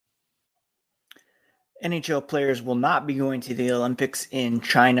NHL players will not be going to the Olympics in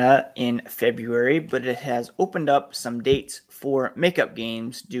China in February, but it has opened up some dates for makeup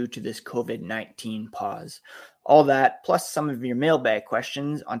games due to this COVID-19 pause. All that, plus some of your mailbag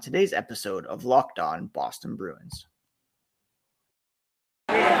questions on today's episode of Locked On Boston Bruins.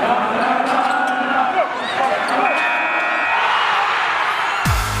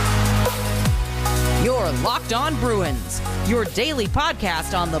 You're Locked On Bruins, your daily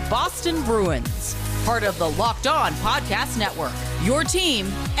podcast on the Boston Bruins. Part of the Locked On Podcast Network, your team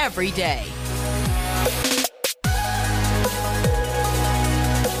every day.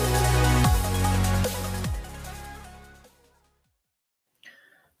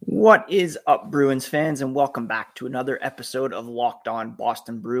 What is up, Bruins fans, and welcome back to another episode of Locked On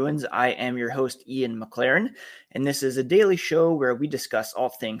Boston Bruins. I am your host, Ian McLaren, and this is a daily show where we discuss all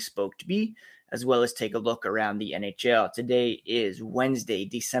things spoke to be, as well as take a look around the NHL. Today is Wednesday,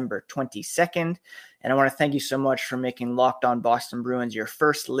 December 22nd, and I want to thank you so much for making Locked On Boston Bruins your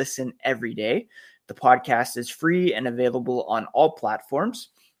first listen every day. The podcast is free and available on all platforms.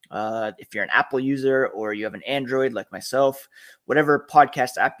 If you're an Apple user or you have an Android like myself, whatever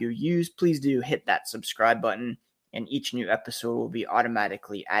podcast app you use, please do hit that subscribe button, and each new episode will be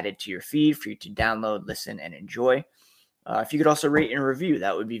automatically added to your feed for you to download, listen, and enjoy. If you could also rate and review,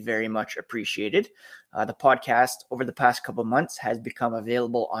 that would be very much appreciated. The podcast over the past couple months has become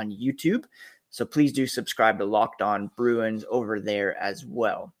available on YouTube, so please do subscribe to Locked On Bruins over there as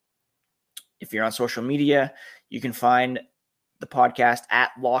well. If you're on social media, you can find the podcast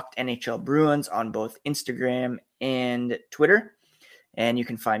at Locked NHL Bruins on both Instagram and Twitter. And you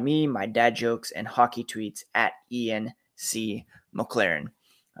can find me, my dad jokes, and hockey tweets at Ian C. McLaren.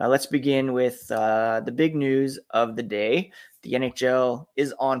 Let's begin with the big news of the day. The NHL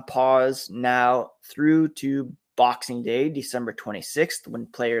is on pause now through to Boxing Day, December 26th, when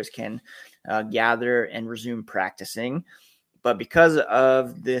players can gather and resume practicing. But because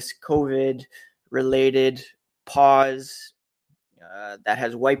of this COVID-related pause that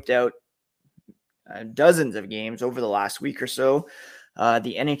has wiped out dozens of games over the last week or so,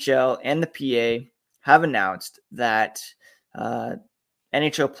 the NHL and the PA have announced that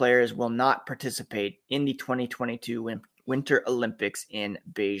NHL players will not participate in the 2022 Winter Olympics in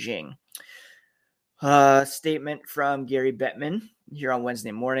Beijing. Statement from Gary Bettman here on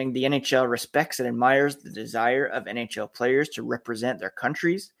Wednesday morning. The NHL respects and admires the desire of NHL players to represent their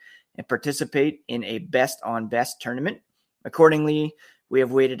countries and participate in a best-on-best tournament. Accordingly, we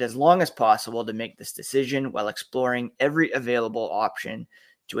have waited as long as possible to make this decision while exploring every available option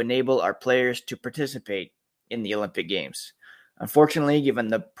to enable our players to participate in the Olympic Games. Unfortunately, given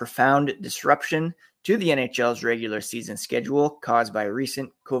the profound disruption to the NHL's regular season schedule caused by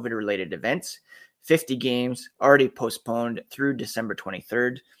recent COVID-related events, 50 games already postponed through December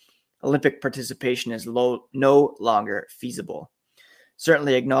 23rd, Olympic participation is no longer feasible.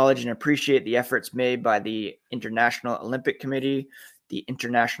 Certainly acknowledge and appreciate the efforts made by the International Olympic Committee, the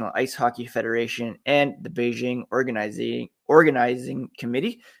International Ice Hockey Federation, and the Beijing Organizing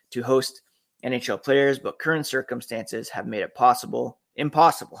Committee to host NHL players, but current circumstances have made it impossible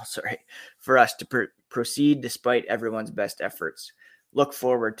for us to proceed despite everyone's best efforts. Look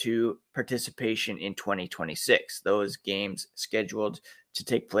forward to participation in 2026. Those games scheduled to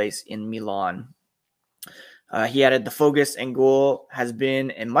take place in Milan. He added, the focus and goal has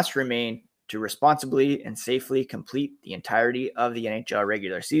been and must remain to responsibly and safely complete the entirety of the NHL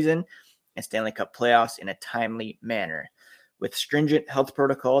regular season and Stanley Cup playoffs in a timely manner. With stringent health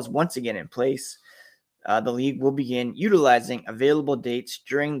protocols once again in place, the league will begin utilizing available dates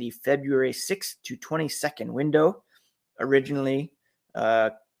during the February 6th to 22nd window, originally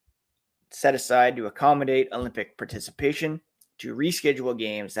set aside to accommodate Olympic participation, to reschedule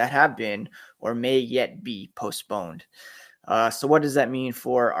games that have been or may yet be postponed. So what does that mean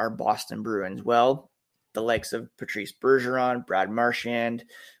for our Boston Bruins? Well, the likes of Patrice Bergeron, Brad Marchand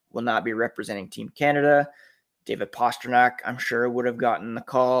will not be representing Team Canada. David Pastrnak, I'm sure, would have gotten the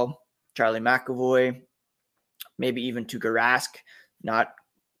call. Charlie McAvoy, maybe even Tuukka Rask, not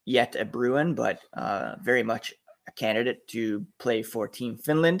yet a Bruin, but very much a candidate to play for Team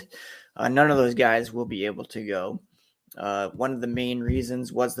Finland. None of those guys will be able to go. One of the main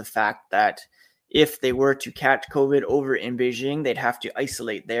reasons was the fact that if they were to catch COVID over in Beijing, they'd have to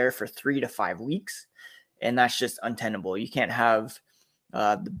isolate there for 3 to 5 weeks, and that's just untenable. You can't have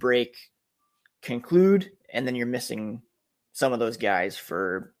the break conclude, and then you're missing some of those guys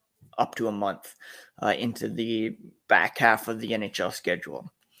for up to a month into the back half of the NHL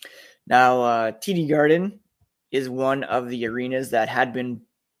schedule. Now, TD Garden is one of the arenas that had been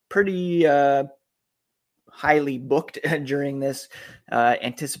pretty highly booked during this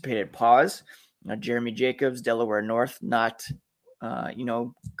anticipated pause. Jeremy Jacobs, Delaware North, not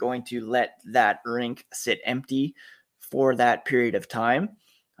going to let that rink sit empty for that period of time.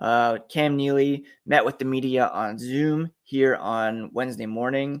 Cam Neely met with the media on Zoom here on Wednesday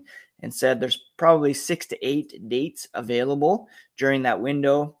morning and said there's probably 6 to 8 dates available during that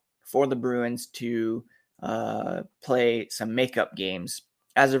window for the Bruins to play some makeup games.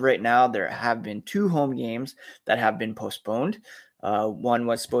 As of right now, there have been 2 home games that have been postponed. One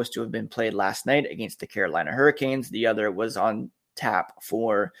was supposed to have been played last night against the Carolina Hurricanes. The other was on tap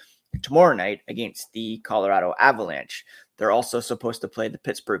for tomorrow night against the Colorado Avalanche. They're also supposed to play the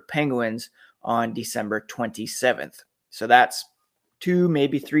Pittsburgh Penguins on December 27th. So that's 2,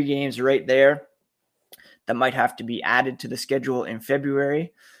 maybe 3 games right there that might have to be added to the schedule in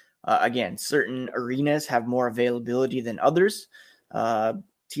February. Again, certain arenas have more availability than others.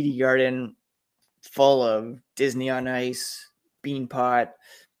 TD Garden, full of Disney on Ice, Beanpot,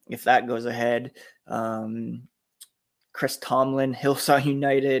 if that goes ahead. Chris Tomlin, Hillsong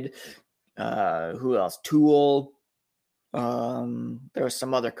United, who else? Tool. There were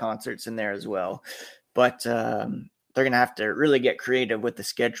some other concerts in there as well. But they're going to have to really get creative with the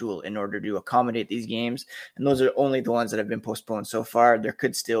schedule in order to accommodate these games. And those are only the ones that have been postponed so far. There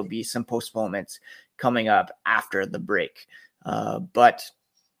could still be some postponements coming up after the break. But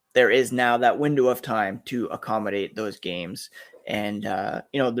there is now that window of time to accommodate those games. And,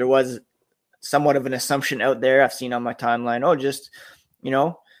 there was somewhat of an assumption out there I've seen on my timeline.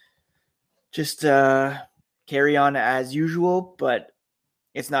 Just carry on as usual, but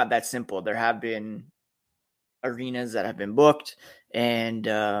it's not that simple. There have been arenas that have been booked, and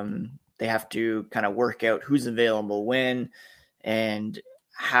they have to kind of work out who's available when and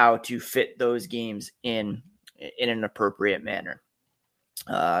how to fit those games in an appropriate manner.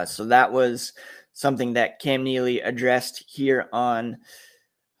 So that was something that Cam Neely addressed here on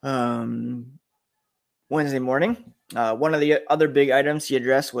Wednesday morning. One of the other big items he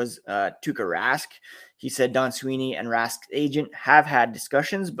addressed was Tuukka Rask. He said Don Sweeney and Rask's agent have had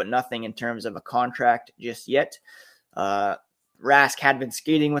discussions, but nothing in terms of a contract just yet. Rask had been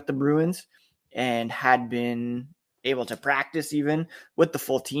skating with the Bruins and had been able to practice even with the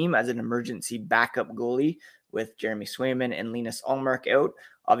full team as an emergency backup goalie with Jeremy Swayman and Linus Ullmark out.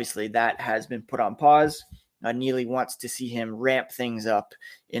 Obviously, that has been put on pause. Neely wants to see him ramp things up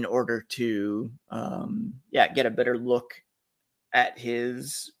in order to get a better look at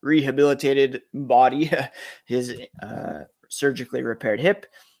his rehabilitated body, his surgically repaired hip,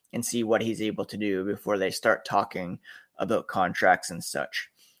 and see what he's able to do before they start talking about contracts and such.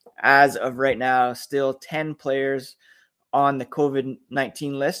 As of right now, still 10 players on the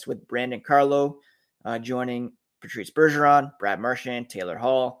COVID-19 list, with Brandon Carlo joining Patrice Bergeron, Brad Marchand, Taylor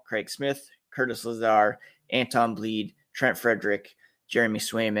Hall, Craig Smith, Curtis Lazar, Anton Bleed, Trent Frederick, Jeremy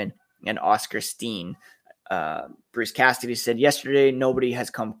Swayman, and Oscar Steen. Bruce Cassidy said yesterday nobody has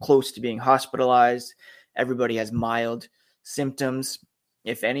come close to being hospitalized. Everybody has mild symptoms,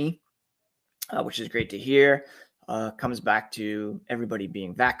 if any, which is great to hear. Comes back to everybody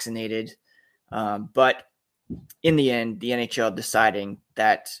being vaccinated. But in the end, the NHL deciding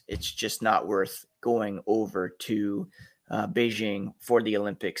that it's just not worth going over to Beijing for the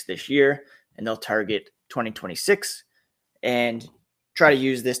Olympics this year, and they'll target 2026 and try to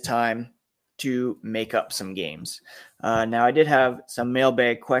use this time to make up some games. Now, I did have some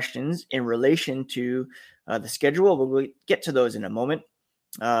mailbag questions in relation to the schedule. We'll get to those in a moment.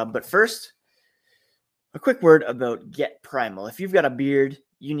 But first, a quick word about Get Primal. If you've got a beard,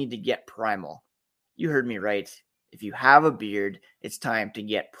 you need to get Primal. You heard me right. If you have a beard, it's time to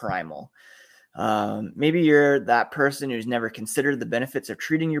get Primal. Maybe you're that person who's never considered the benefits of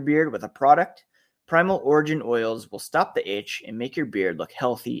treating your beard with a product. Primal Origin Oils will stop the itch and make your beard look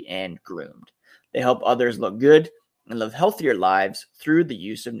healthy and groomed. They help others look good and live healthier lives through the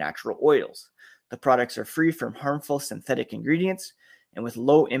use of natural oils. The products are free from harmful synthetic ingredients and with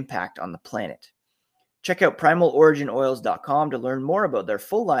low impact on the planet. Check out PrimalOriginOils.com to learn more about their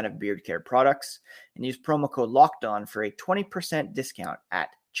full line of beard care products and use promo code LOCKEDON for a 20% discount at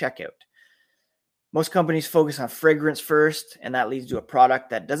checkout. Most companies focus on fragrance first, and that leads to a product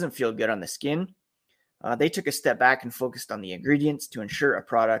that doesn't feel good on the skin. They took a step back and focused on the ingredients to ensure a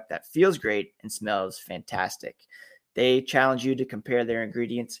product that feels great and smells fantastic. They challenge you to compare their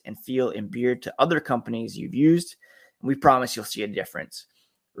ingredients and feel imbued to other companies you've used, and we promise you'll see a difference.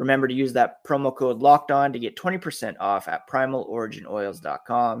 Remember to use that promo code LOCKEDON to get 20% off at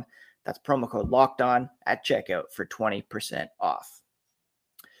PrimalOriginOils.com. That's promo code LOCKEDON at checkout for 20% off.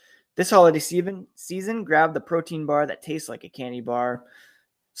 This holiday season, grab the protein bar that tastes like a candy bar.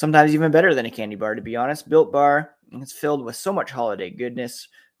 Sometimes even better than a candy bar, to be honest. Built Bar is filled with so much holiday goodness,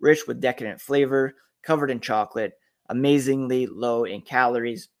 rich with decadent flavor, covered in chocolate, amazingly low in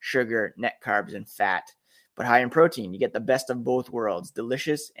calories, sugar, net carbs, and fat, but high in protein. You get the best of both worlds,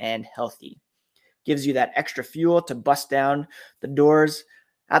 delicious and healthy. Gives you that extra fuel to bust down the doors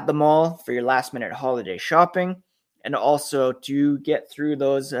at the mall for your last minute holiday shopping, and also to get through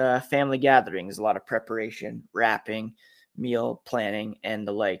those family gatherings, a lot of preparation, wrapping, meal planning, and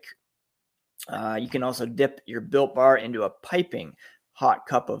the like. You can also dip your Built Bar into a piping hot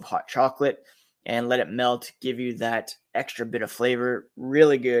cup of hot chocolate and let it melt, give you that extra bit of flavor.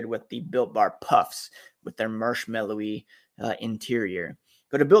 Really good with the Built Bar Puffs with their marshmallowy interior.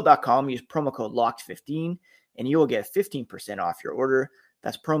 Go to Built.com, use promo code LOCKED15, and you will get 15% off your order.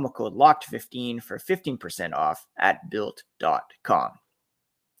 That's promo code LOCKED15 for 15% off at Built.com.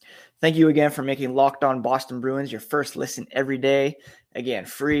 Thank you again for making Locked On Boston Bruins your first listen every day. Again,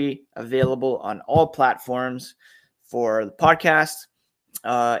 free, available on all platforms for the podcast,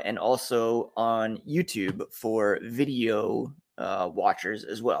 and also on YouTube for video watchers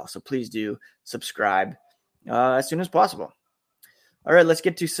as well. So please do subscribe as soon as possible. All right, let's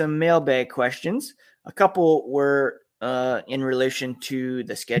get to some mailbag questions. A couple were in relation to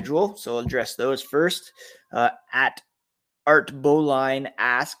the schedule, so I'll address those first. At Art Bowline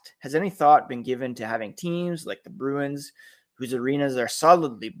asked, has any thought been given to having teams like the Bruins, whose arenas are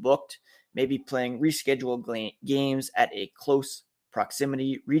solidly booked, maybe playing rescheduled games at a close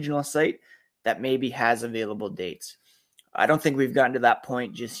proximity regional site that maybe has available dates? I don't think we've gotten to that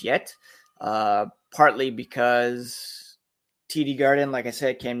point just yet, partly because TD Garden, like I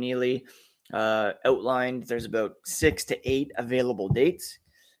said, Cam Neely outlined there's about 6 to 8 available dates.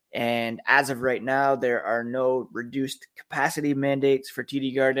 And as of right now, there are no reduced capacity mandates for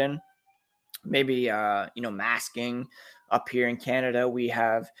TD Garden. Maybe, masking up here in Canada, we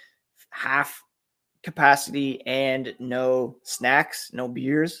have half capacity and no snacks, no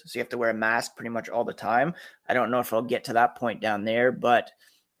beers. So you have to wear a mask pretty much all the time. I don't know if I'll get to that point down there, but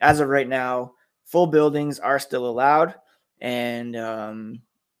as of right now, full buildings are still allowed. And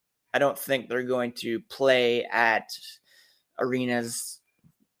I don't think they're going to play at arenas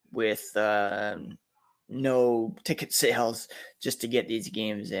with no ticket sales just to get these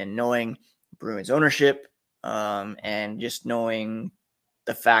games in, knowing Bruins ownership and just knowing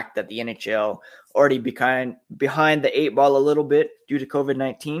the fact that the NHL already behind the 8 ball a little bit due to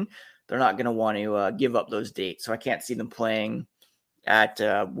COVID-19. They're not going to want to give up those dates. So I can't see them playing at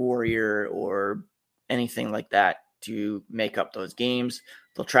Warrior or anything like that to make up those games.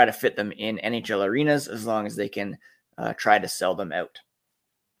 They'll try to fit them in NHL arenas as long as they can try to sell them out.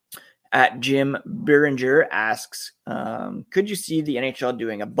 At Jim Beringer asks, could you see the NHL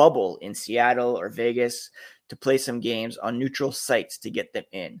doing a bubble in Seattle or Vegas to play some games on neutral sites to get them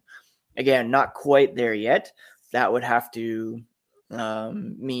in? Again, not quite there yet. That would have to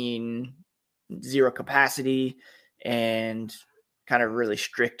mean zero capacity and kind of really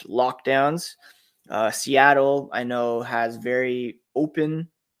strict lockdowns. Seattle, I know, has very open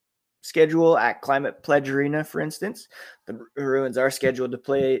schedule at Climate Pledge Arena, for instance. The Bruins are scheduled to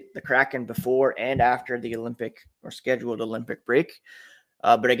play the Kraken before and after the Olympic or scheduled Olympic break.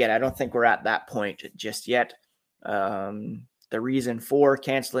 But again, I don't think we're at that point just yet. The reason for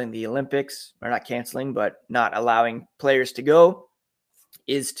canceling the Olympics, or not canceling, but not allowing players to go,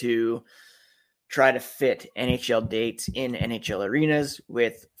 is to try to fit NHL dates in NHL arenas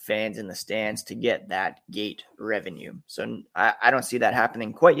with fans in the stands to get that gate revenue. So I don't see that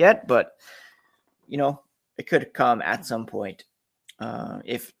happening quite yet, but it could come at some point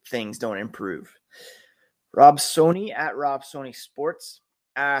if things don't improve. Rob Sony at Rob Sony Sports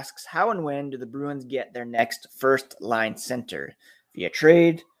asks, how and when do the Bruins get their next first line center? Via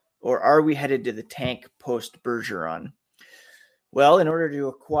trade, or are we headed to the tank post Bergeron? Well, in order to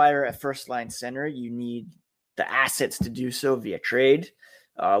acquire a first-line center, you need the assets to do so via trade.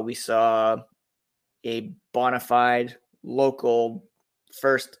 We saw a bona fide local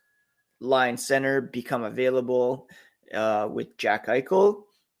first-line center become available with Jack Eichel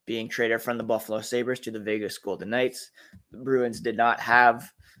being traded from the Buffalo Sabres to the Vegas Golden Knights. The Bruins did not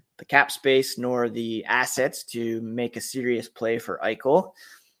have the cap space nor the assets to make a serious play for Eichel.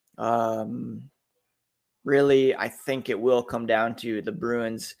 Really, I think it will come down to the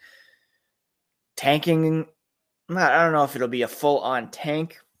Bruins tanking. I don't know if it'll be a full-on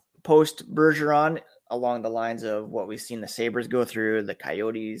tank post-Bergeron along the lines of what we've seen the Sabres go through, the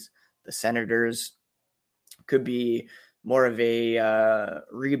Coyotes, the Senators. Could be more of a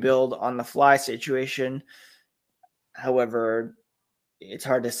rebuild on the fly situation. However, it's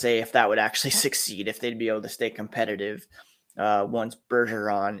hard to say if that would actually succeed, if they'd be able to stay competitive once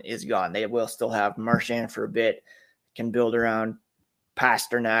Bergeron is gone. They will still have Marchand for a bit, can build around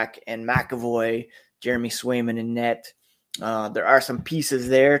Pasternak and McAvoy, Jeremy Swayman in net. There are some pieces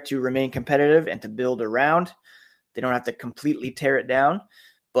there to remain competitive and to build around. They don't have to completely tear it down,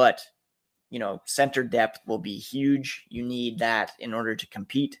 but center depth will be huge. You need that in order to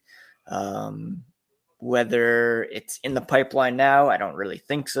compete. Whether it's in the pipeline now, I don't really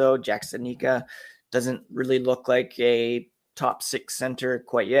think so. Jack Studnicka doesn't really look like a top 6 center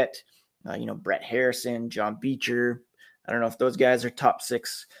quite yet. Brett Harrison, John Beecher. I don't know if those guys are top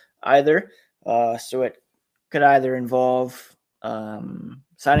 6 either. So it could either involve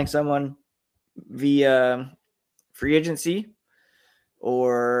signing someone via free agency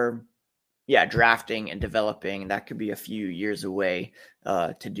or drafting and developing. That could be a few years away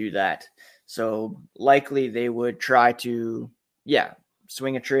to do that. So likely they would try to,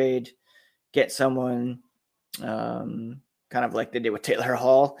 swing a trade, get someone kind of like they did with Taylor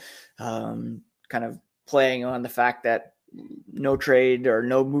Hall, kind of playing on the fact that no trade or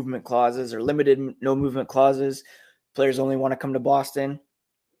no movement clauses or limited no movement clauses. Players only want to come to Boston,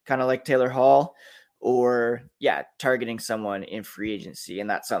 kind of like Taylor Hall, or targeting someone in free agency. And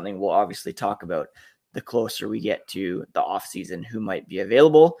that's something we'll obviously talk about the closer we get to the offseason, who might be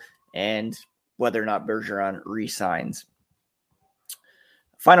available and whether or not Bergeron re-signs.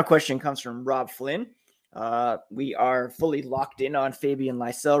 Final question comes from Rob Flynn. We are fully locked in on Fabian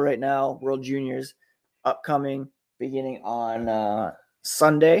Lysell right now. World Juniors upcoming, beginning on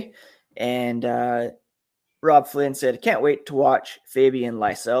Sunday. And Rob Flynn said, can't wait to watch Fabian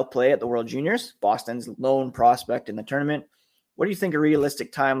Lysell play at the World Juniors, Boston's lone prospect in the tournament. What do you think a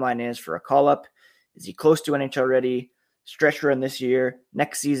realistic timeline is for a call-up? Is he close to NHL ready? Stretch run this year,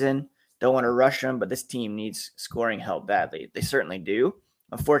 next season? Don't want to rush him, but this team needs scoring help badly. They certainly do.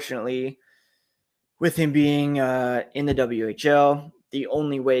 Unfortunately, with him being in the WHL, the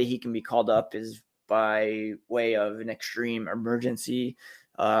only way he can be called up is by way of an extreme emergency.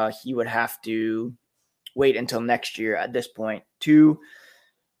 He would have to wait until next year at this point to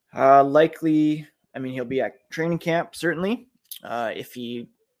likely, he'll be at training camp, certainly. If he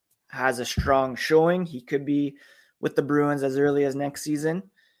has a strong showing, he could be with the Bruins as early as next season.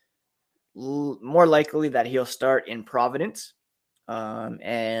 More likely that he'll start in Providence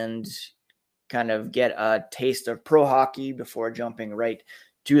and kind of get a taste of pro hockey before jumping right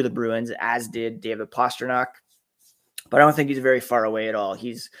to the Bruins, as did David Pasternak. But I don't think he's very far away at all.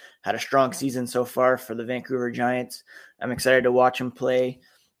 He's had a strong season so far for the Vancouver Giants. I'm excited to watch him play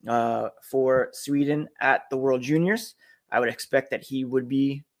for Sweden at the World Juniors. I would expect that he would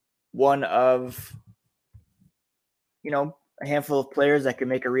be one of, a handful of players that could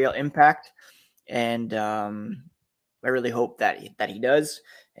make a real impact. And I really hope that he does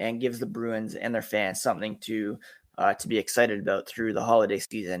and gives the Bruins and their fans something to be excited about through the holiday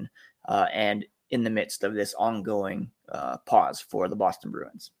season and in the midst of this ongoing pause for the Boston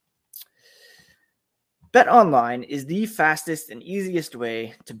Bruins. BetOnline is the fastest and easiest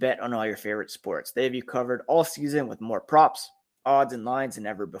way to bet on all your favorite sports. They have you covered all season with more props, odds, and lines than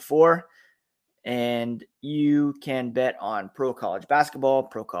ever before. And you can bet on pro college basketball,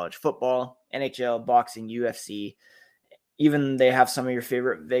 pro college football, NHL, boxing, UFC. Even they have some of your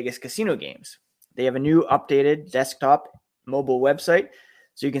favorite Vegas casino games. They have a new updated desktop mobile website,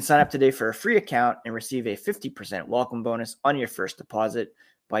 so you can sign up today for a free account and receive a 50% welcome bonus on your first deposit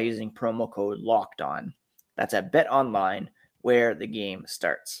by using promo code LOCKEDON. That's at BetOnline, where the game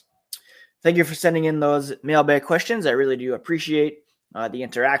starts. Thank you for sending in those mailbag questions. I really do appreciate the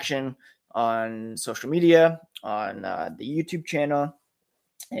interaction on social media, on the YouTube channel.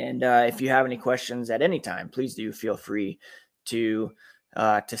 And if you have any questions at any time, please do feel free to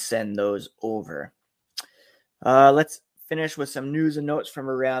send those over. Let's finish with some news and notes from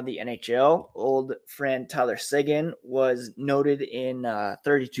around the NHL. Old friend Tyler Seguin was noted in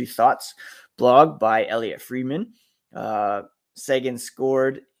 32 Thoughts blog by Elliot Friedman. Seguin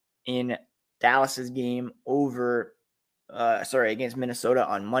scored in Dallas's game against Minnesota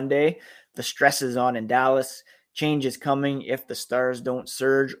on Monday. The stress is on in Dallas. Change is coming if the Stars don't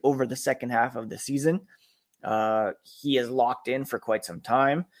surge over the second half of the season. He is locked in for quite some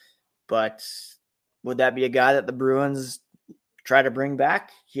time, but would that be a guy that the Bruins try to bring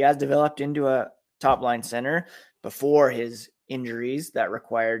back? He has developed into a top-line center before his injuries that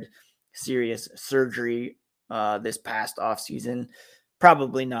required serious surgery this past offseason.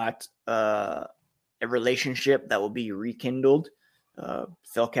 Probably not a relationship that will be rekindled.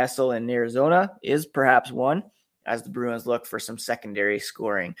 Phil Kessel in Arizona is perhaps one, as the Bruins look for some secondary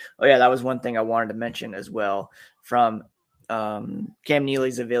scoring. Oh, yeah, that was one thing I wanted to mention as well from Cam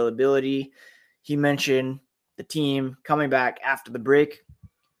Neely's availability. He mentioned the team coming back after the break.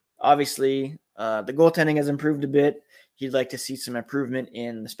 Obviously, the goaltending has improved a bit. He'd like to see some improvement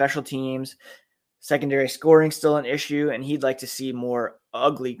in the special teams. Secondary scoring still an issue, and he'd like to see more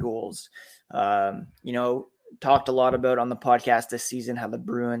ugly goals. Talked a lot about on the podcast this season how the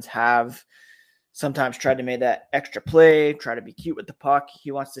Bruins have sometimes tried to make that extra play, try to be cute with the puck. He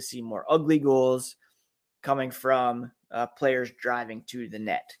wants to see more ugly goals coming from players driving to the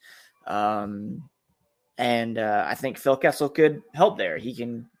net. And I think Phil Kessel could help there. He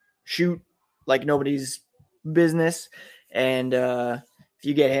can shoot like nobody's business. And if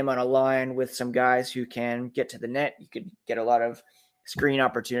you get him on a line with some guys who can get to the net, you could get a lot of screen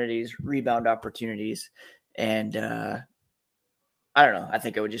opportunities, rebound opportunities. And I don't know. I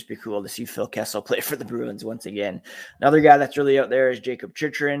think it would just be cool to see Phil Kessel play for the Bruins once again. Another guy that's really out there is Jacob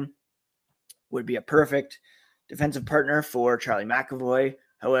Chychrun. Would be a perfect defensive partner for Charlie McAvoy.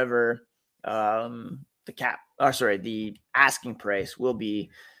 However, the asking price will be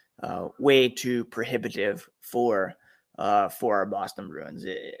way too prohibitive for our Boston Bruins.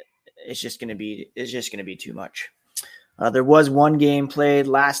 It's just going to be too much. There was one game played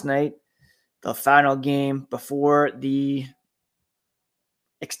last night, the final game before the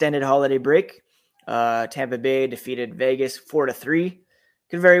extended holiday break. Tampa Bay defeated Vegas 4-3.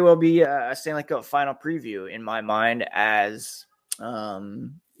 Could very well be a Stanley Cup final preview in my mind, as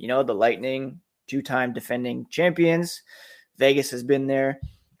the Lightning, 2-time defending champions. Vegas has been there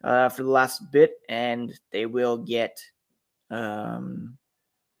for the last bit, and they will get Jack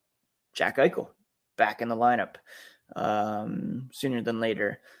Eichel back in the lineup sooner than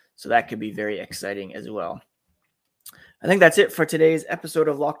later. So that could be very exciting as well. I think that's it for today's episode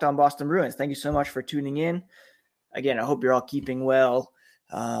of Locked On Boston Bruins. Thank you so much for tuning in. Again, I hope you're all keeping well.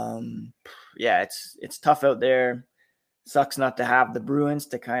 It's tough out there. Sucks not to have the Bruins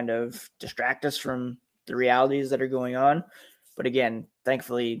to kind of distract us from the realities that are going on. But again,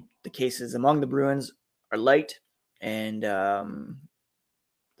 thankfully, the cases among the Bruins are light, and they're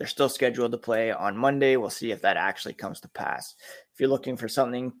still scheduled to play on Monday. We'll see if that actually comes to pass. If you're looking for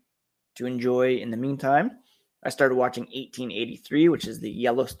something to enjoy in the meantime, I started watching 1883, which is the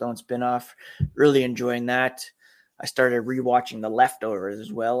Yellowstone spinoff. Really enjoying that. I started rewatching The Leftovers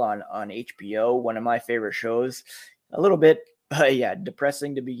as well on HBO, one of my favorite shows. A little bit,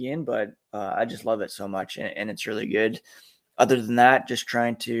 depressing to begin, but I just love it so much, and it's really good. Other than that, just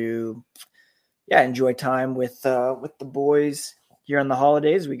trying to enjoy time with the boys here on the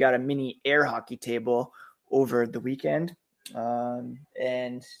holidays. We got a mini air hockey table over the weekend, and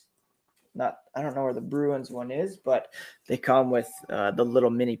I don't know where the Bruins one is, but they come with the little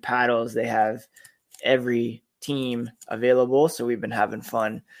mini paddles. They have every team available, so we've been having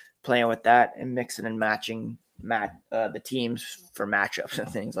fun playing with that and mixing and matching the teams for matchups and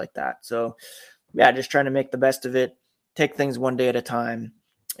things like that. So just trying to make the best of it, take things one day at a time,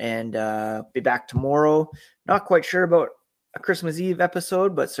 and be back tomorrow. Not quite sure about a Christmas Eve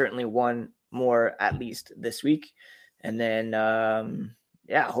episode, but certainly one more at least this week. And then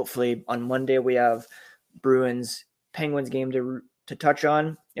hopefully on Monday we have Bruins Penguins game to touch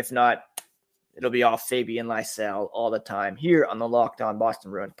on. If not, it'll be all Fabian Lysell all the time here on the Locked On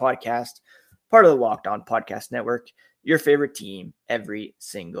Boston Bruins podcast, part of the Locked On Podcast Network, your favorite team every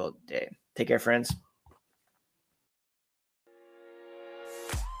single day. Take care, friends.